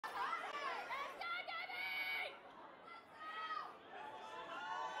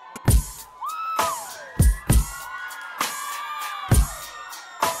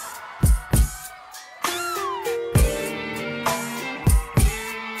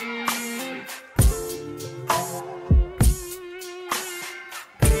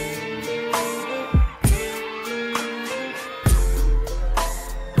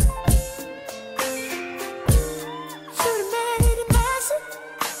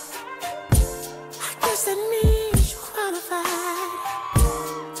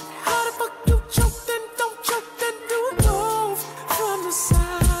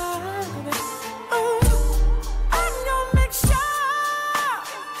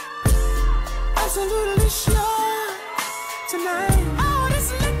absolutely sure tonight. Oh, this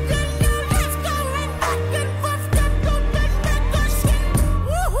liquor, let's go right back and forth, then go back,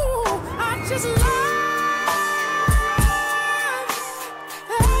 woohoo! I just love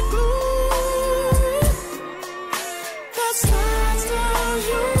that groove. That slides down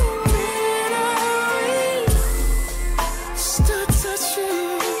you in a ring. Start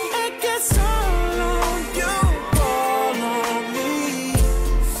touching, it gets all on you, all on me.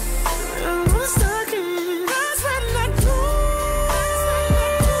 And we're stuck in, that's when that groove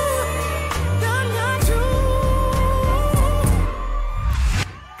done got you.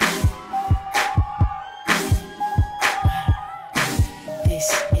 This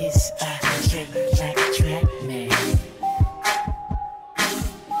is a track, man.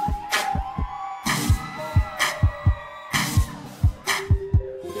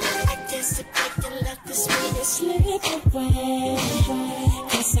 I guess if I can let this minute slip away,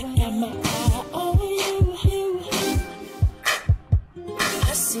 'cause I got my eye on you.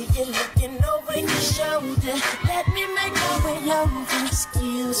 I see you looking over your shoulder. Let me make my way over.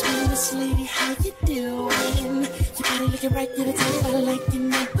 Excuse me, Miss Lady, how you doing? Your body looking right to the table like you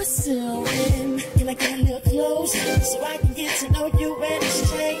know pursuing. Can I get a little closer so I can get to know you and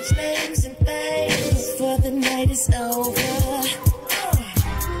exchange names and things before the night is over?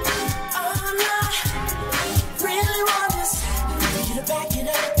 All I really want is for you to back it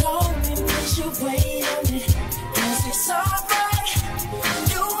up, call me, put your weight on it, 'cause it's alright.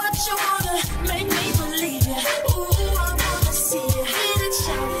 Do what you wanna, make me believe it. Ooh, I wanna see it. Hit it,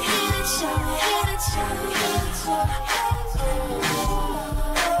 shout it, hit it, shout it, hit it, shout it, hit it, shout it.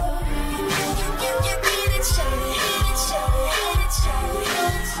 Hit it, shout it, hit it, shout it, hit it, shout it, hit it, shout it.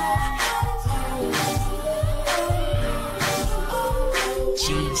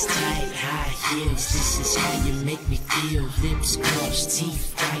 Jeans tight, high heels, this is how you make me feel. Lips crossed,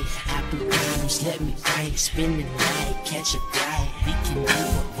 teeth white, apple bottoms, let me bite. Spend the night, catch a flight. We can do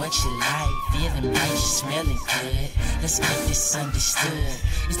what you like. Feeling right, you smelling good. Let's get this understood.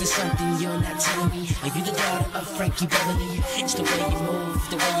 Is there something you're not telling me? Are you the daughter of Frankie Beverly? It's the way you move,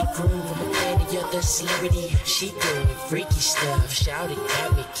 the way you groove. I'm a fan of your the celebrity. She doing freaky stuff. Shout it,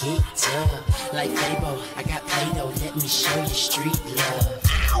 got me geeked up. Like Fabo, I got Play-Doh. Let me show you street love.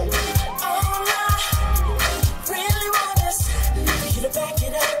 Ow!